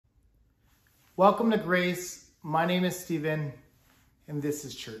Welcome to Grace. My name is Stephen, and this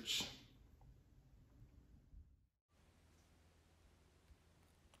is church.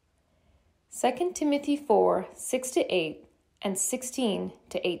 Second Timothy 4, 6-8 and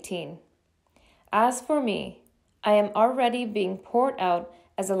 16-18. As for me, I am already being poured out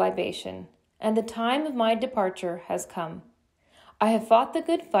as a libation, and the time of my departure has come. I have fought the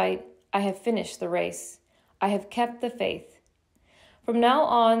good fight, I have finished the race, I have kept the faith. From now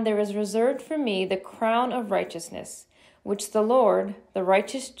on there is reserved for me the crown of righteousness, which the Lord, the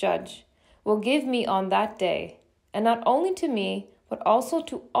righteous judge, will give me on that day, and not only to me, but also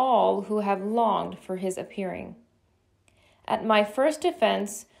to all who have longed for his appearing. At my first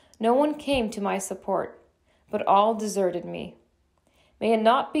defense, no one came to my support, but all deserted me. May it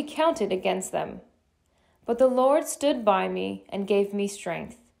not be counted against them. But the Lord stood by me and gave me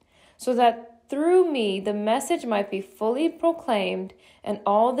strength, so that through me the message might be fully proclaimed and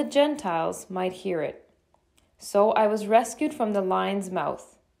all the Gentiles might hear it. So I was rescued from the lion's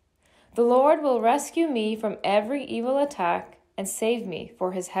mouth. The Lord will rescue me from every evil attack and save me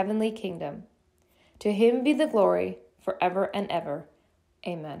for his heavenly kingdom. To him be the glory forever and ever.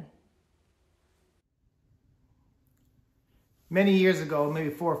 Amen. Many years ago, maybe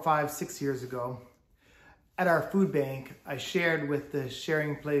 4, 5, 6 years ago, at our food bank, I shared with the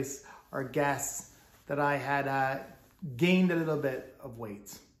sharing place, our guests, that I had gained a little bit of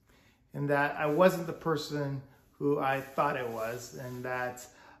weight and that I wasn't the person who I thought I was, and that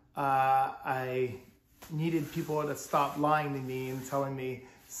I needed people to stop lying to me and telling me,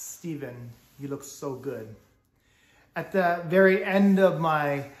 Stephen, you look so good. At the very end of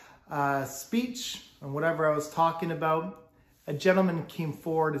my speech and whatever I was talking about, a gentleman came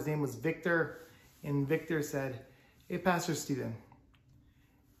forward. His name was Victor, and Victor said, hey, Pastor Stephen,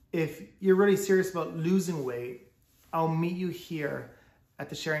 if you're really serious about losing weight, I'll meet you here at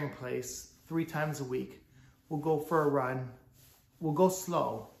the sharing place 3 times a week. We'll go for a run. We'll go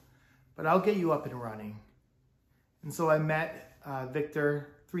slow, but I'll get you up and running. And so I met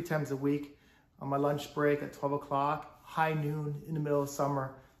Victor 3 times a week on my lunch break at 12 o'clock, high noon in the middle of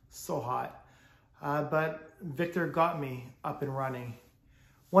summer, so hot. But Victor got me up and running.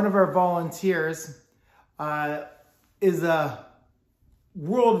 One of our volunteers is a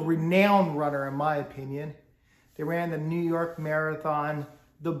world-renowned runner, in my opinion. They ran the New York Marathon,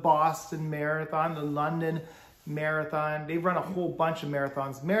 the Boston Marathon, the London Marathon. They run a whole bunch of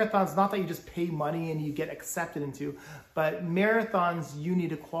marathons. Marathons, not that you just pay money and you get accepted into, but marathons you need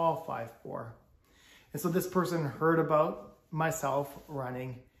to qualify for. And so this person heard about myself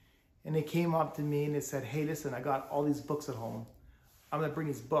running, and they came up to me and they said, hey, listen, I got all these books at home. I'm gonna bring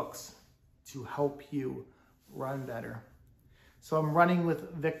these books to help you run better. So I'm running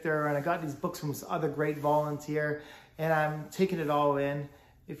with Victor, and I got these books from this other great volunteer, and I'm taking it all in.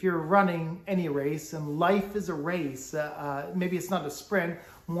 If you're running any race, and life is a race, maybe it's not a sprint,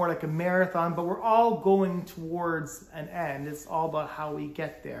 more like a marathon, but we're all going towards an end. It's all about how we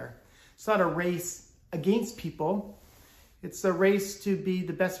get there. It's not a race against people. It's a race to be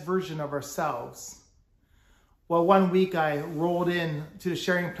the best version of ourselves. Well, one week I rolled in to the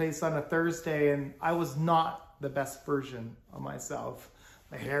sharing place on a Thursday, and I was not the best version of myself.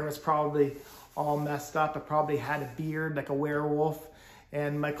 My hair was probably all messed up. I probably had a beard like a werewolf,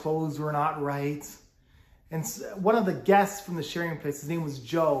 and my clothes were not right. And one of the guests from the sharing place, his name was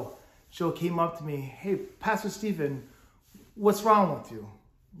Joe. Joe came up to me, hey, Pastor Stephen, what's wrong with you?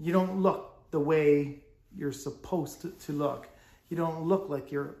 You don't look the way you're supposed to look. You don't look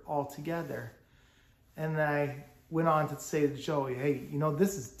like you're all together. And I went on to say to Joe, hey, you know,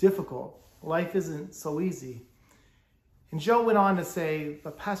 this is difficult. Life isn't so easy. And Joe went on to say,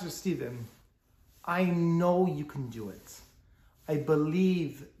 but Pastor Stephen, I know you can do it. I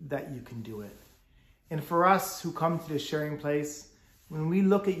believe that you can do it. And for us who come to the sharing place, when we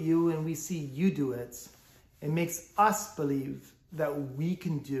look at you and we see you do it, it makes us believe that we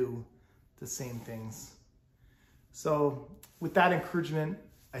can do the same things. So with that encouragement,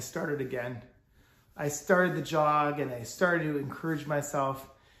 I started again. I started the jog, and I started to encourage myself.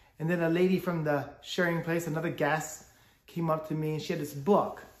 And then a lady from the sharing place, another guest, came up to me, and she had this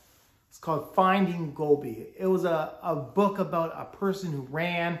book. It's called Finding Gobi. It was a book about a person who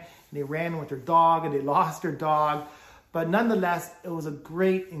ran, and they ran with their dog, and they lost their dog. But nonetheless, it was a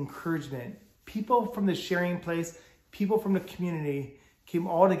great encouragement. People from the sharing place, people from the community came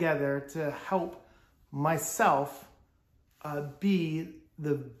all together to help myself be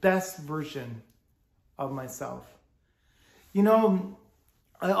the best version of myself. You know,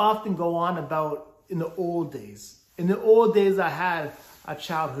 I often go on about in the old days. In the old days, I had a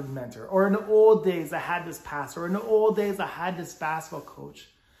childhood mentor, or in the old days, I had this pastor, or in the old days, I had this basketball coach.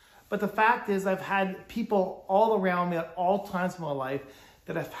 But the fact is, I've had people all around me at all times of my life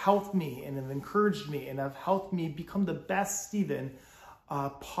that have helped me and have encouraged me and have helped me become the best Stephen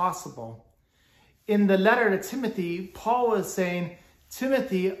possible. In the letter to Timothy, Paul was saying,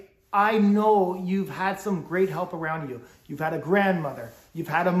 Timothy, I know you've had some great help around you. You've had a grandmother, you've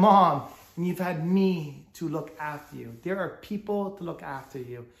had a mom, and you've had me to look after you. There are people to look after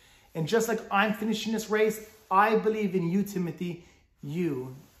you. And just like I'm finishing this race, I believe in you, Timothy.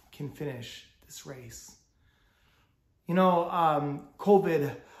 You can finish this race. You know,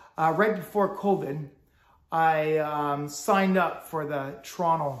 COVID, right before COVID, I signed up for the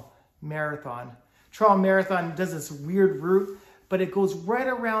Toronto Marathon. Toronto Marathon does this weird route, but it goes right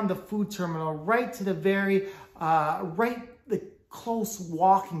around the food terminal, right to the very, the close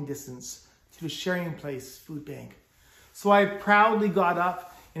walking distance to the Sharing Place food bank. So I proudly got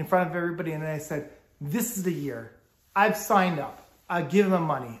up in front of everybody and I said, this is the year. I've signed up. I give them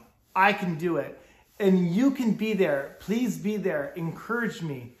money. I can do it. And you can be there. Please be there. Encourage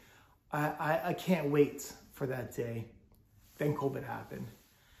me. I can't wait for that day. Then COVID happened.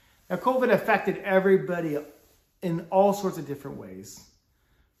 Now, COVID affected everybody in all sorts of different ways.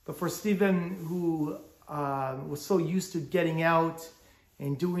 But for Stephen, who was so used to getting out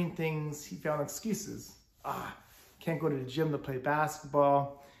and doing things, he found excuses. Can't go to the gym to play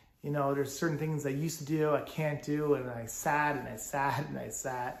basketball. You know, there's certain things I used to do, I can't do, and I sat and I sat and I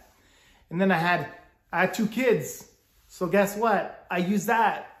sat. And then I had 2 kids. So guess what? I used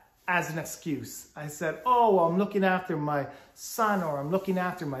that as an excuse. I said, oh, well, I'm looking after my son, or I'm looking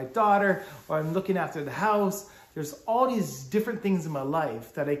after my daughter, or I'm looking after the house. There's all these different things in my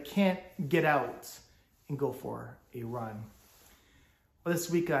life that I can't get out and go for a run. Well, this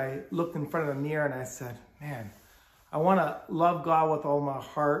week I looked in front of the mirror and I said, man, I want to love God with all my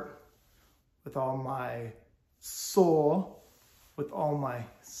heart, with all my soul, with all my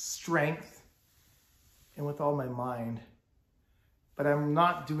strength, and with all my mind. But I'm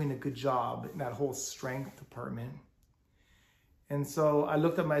not doing a good job in that whole strength department. And so I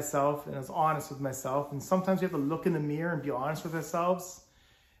looked at myself and I was honest with myself. And sometimes we have to look in the mirror and be honest with ourselves.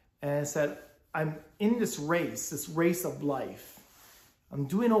 And I said, I'm in this race of life. I'm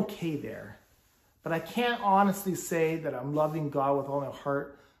doing okay there. But I can't honestly say that I'm loving God with all my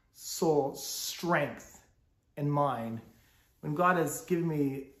heart, soul, strength, and mind when God has given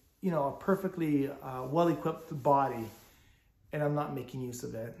me, you know, a perfectly well-equipped body, and I'm not making use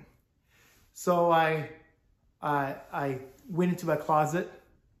of it. So I went into my closet,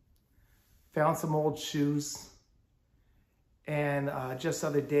 found some old shoes, and just the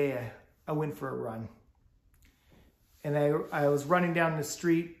other day I went for a run. And I was running down the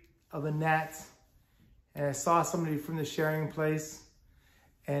street of Annette, and I saw somebody from the Sharing Place,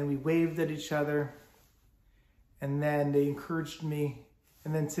 and we waved at each other, and then they encouraged me.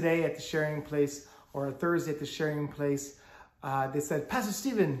 And then today at the Sharing Place, or Thursday at the Sharing Place, they said, Pastor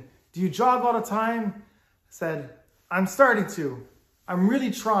Stephen, do you jog all the time? I said, I'm starting to. I'm really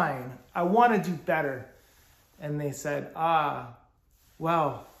trying. I want to do better. And they said,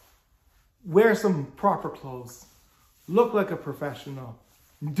 well, wear some proper clothes. Look like a professional.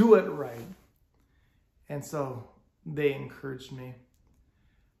 Do it right. And so they encouraged me.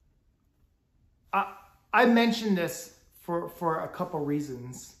 I mentioned this for a couple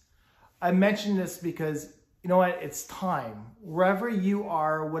reasons. I mentioned this because, you know what, it's time. Wherever you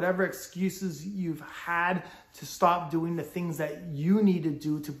are, whatever excuses you've had to stop doing the things that you need to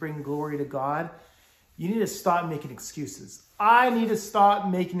do to bring glory to God, you need to stop making excuses. I need to stop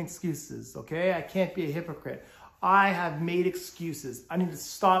making excuses, okay? I can't be a hypocrite. I have made excuses. I need to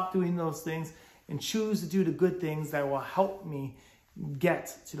stop doing those things and choose to do the good things that will help me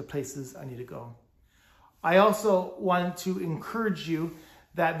get to the places I need to go. I also want to encourage you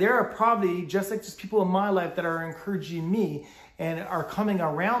that there are probably, just like just people in my life that are encouraging me and are coming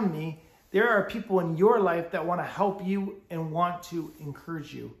around me, there are people in your life that want to help you and want to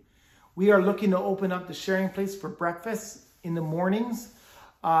encourage you. We are looking to open up the Sharing Place for breakfast in the mornings.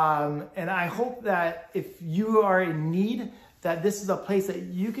 And I hope that if you are in need, that this is a place that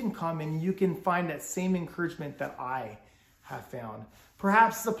you can come and you can find that same encouragement that I have found.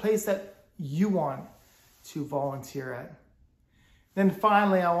 Perhaps it's a place that you want to volunteer at. Then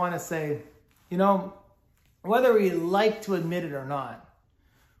finally, I want to say, you know, whether we like to admit it or not,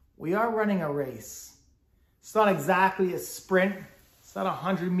 we are running a race. It's not exactly a sprint. It's not a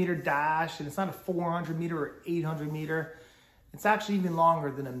 100-meter dash, and it's not a 400-meter or 800-meter. It's actually even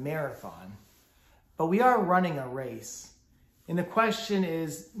longer than a marathon. But we are running a race. And the question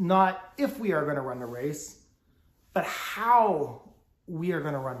is not if we are going to run the race, but how we are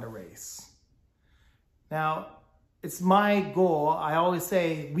going to run the race. Now, It's my goal. I always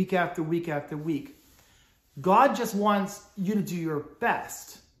say week after week after week. God just wants you to do your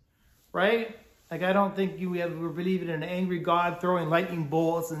best, right? Like, I don't think we're believing in an angry God throwing lightning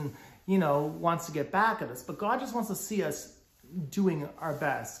bolts and, wants to get back at us. But God just wants to see us doing our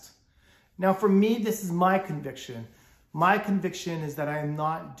best. Now, for me, this is my conviction. My conviction is that I am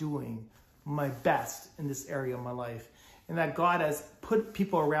not doing my best in this area of my life, and that God has put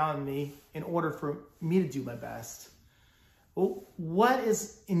people around me in order for me to do my best. Well, what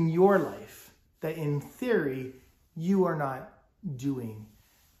is in your life that in theory you are not doing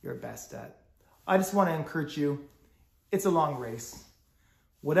your best at? I just want to encourage you, it's a long race.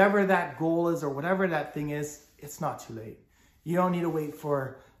 Whatever that goal is or whatever that thing is, it's not too late. You don't need to wait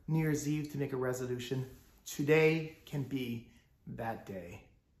for New Year's Eve to make a resolution. Today can be that day.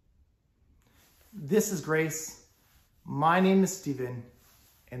 This is Grace. My name is Stephen,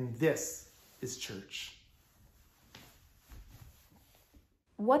 and this is church.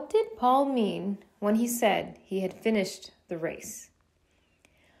 What did Paul mean when he said he had finished the race?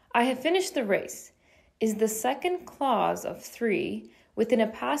 I have finished the race is the second clause of 3 within a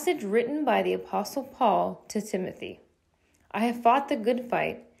passage written by the Apostle Paul to Timothy. I have fought the good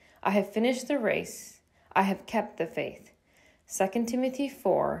fight. I have finished the race. I have kept the faith. 2 Timothy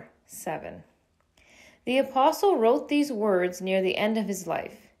 4:7. The apostle wrote these words near the end of his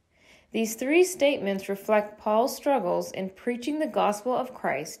life. These 3 statements reflect Paul's struggles in preaching the gospel of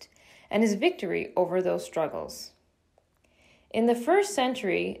Christ and his victory over those struggles. In the first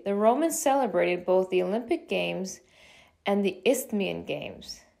century, the Romans celebrated both the Olympic Games and the Isthmian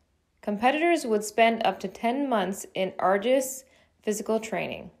Games. Competitors would spend up to 10 months in arduous physical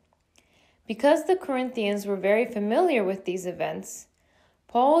training. Because the Corinthians were very familiar with these events,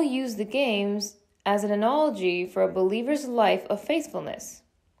 Paul used the games as an analogy for a believer's life of faithfulness.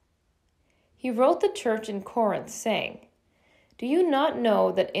 He wrote the church in Corinth saying, "Do you not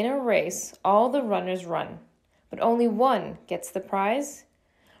know that in a race all the runners run, but only one gets the prize?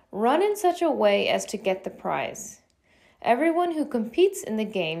 Run in such a way as to get the prize. Everyone who competes in the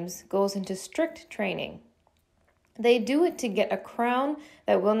games goes into strict training. They do it to get a crown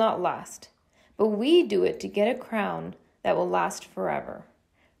that will not last, but we do it to get a crown that will last forever."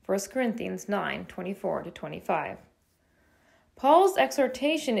 1 Corinthians 9:24-25. Paul's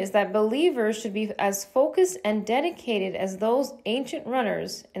exhortation is that believers should be as focused and dedicated as those ancient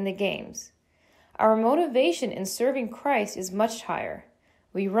runners in the games. Our motivation in serving Christ is much higher.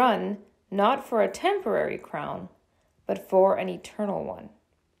 We run not for a temporary crown, but for an eternal one.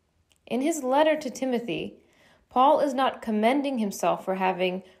 In his letter to Timothy, Paul is not commending himself for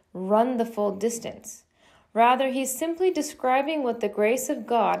having run the full distance. Rather, he's simply describing what the grace of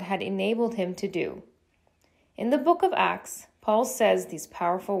God had enabled him to do. In the book of Acts, Paul says these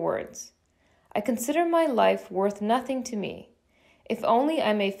powerful words, "I consider my life worth nothing to me, if only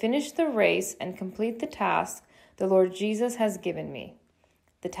I may finish the race and complete the task the Lord Jesus has given me,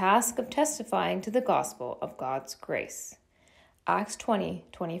 the task of testifying to the gospel of God's grace." Acts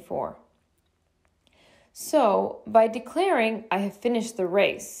 20:24. So, by declaring, "I have finished the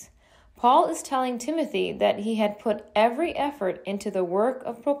race," Paul is telling Timothy that he had put every effort into the work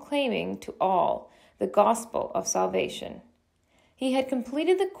of proclaiming to all the gospel of salvation. He had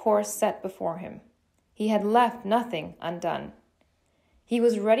completed the course set before him. He had left nothing undone. He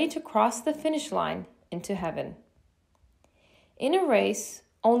was ready to cross the finish line into heaven. In a race,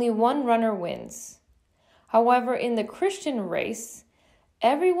 only one runner wins. However, in the Christian race,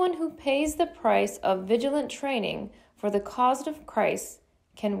 everyone who pays the price of vigilant training for the cause of Christ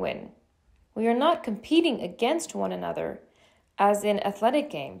can win. We are not competing against one another, as in athletic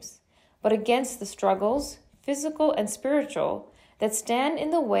games, but against the struggles, physical and spiritual, that stand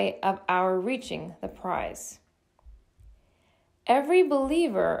in the way of our reaching the prize. Every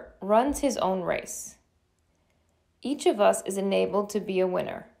believer runs his own race. Each of us is enabled to be a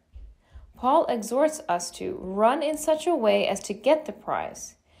winner. Paul exhorts us to run in such a way as to get the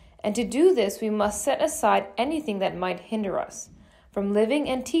prize, and to do this we must set aside anything that might hinder us from living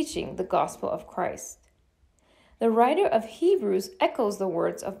and teaching the gospel of Christ. The writer of Hebrews echoes the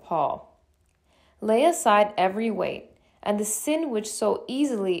words of Paul. "Lay aside every weight and the sin which so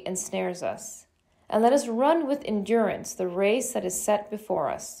easily ensnares us, and let us run with endurance the race that is set before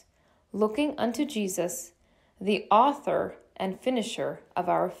us, looking unto Jesus, the author and finisher of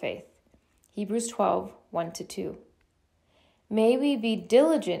our faith." Hebrews 12:1-2. May we be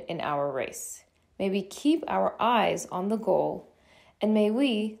diligent in our race. May we keep our eyes on the goal. And may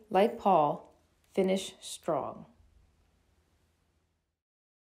we, like Paul, finish strong.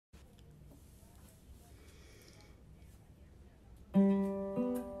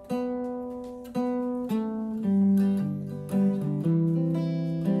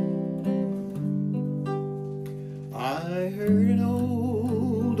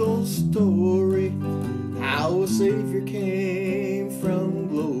 Savior came from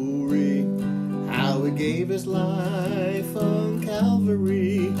glory, how he gave his life on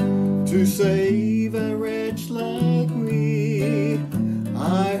Calvary to save a wretch like me.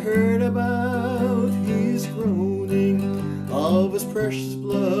 I heard about his groaning, of his precious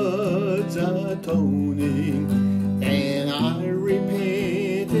blood's atoning, and I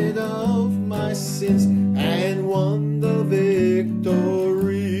repented of my sins and won the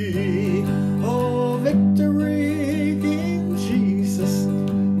victory. Oh, victory in Jesus,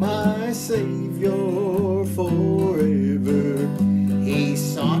 my Savior forever. He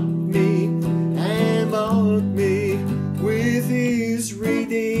sought me and bought me with his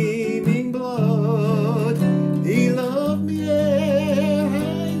redeeming blood. He loved me ere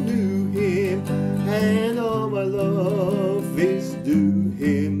I knew him, and all my love is due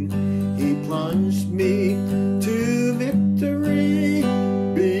him. He plunged me to victory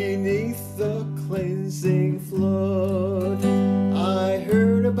beneath the cleansing flood. I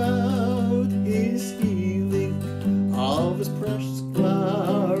heard about his healing, of his precious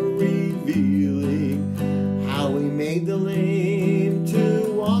blood revealing, how he made the lame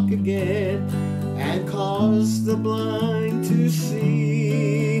to walk again and caused the blind to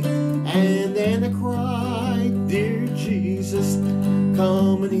see. And then I cried, dear Jesus,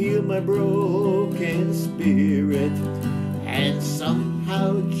 come and heal my broken spirit. And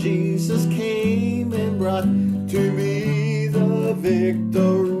somehow Jesus came and brought to me the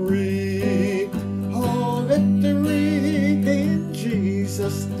victory. Oh, victory in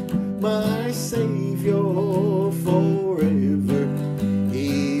Jesus, my Savior forever.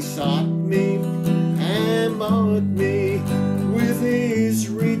 He sought me and bought me with his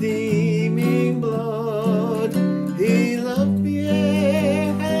redeeming blood. He loved me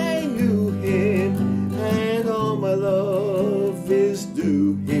ere I knew him, and all my love is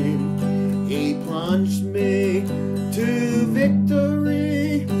due him. He plunged me to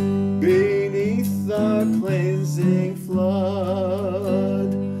victory beneath the cleansing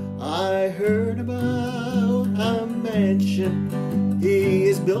flood. I heard about a mansion he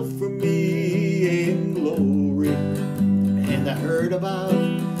is built for me in glory, and I heard about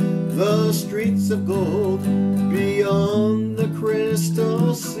the streets of gold beyond the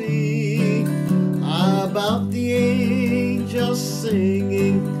crystal sea, about the angels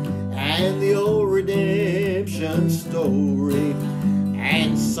singing and the old redemption story.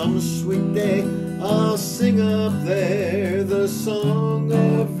 And some sweet day I'll sing up there the song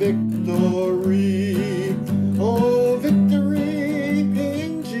of victory. Oh, victory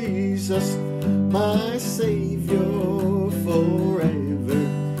in Jesus, my Savior forever.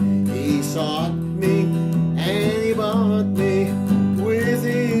 He sought me and he bought me with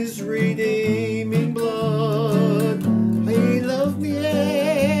his redeeming blood. He loved me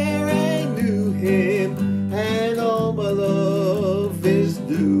ere I knew him, and all my love is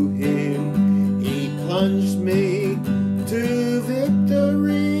due him. He plunged me to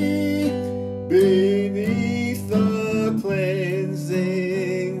victory.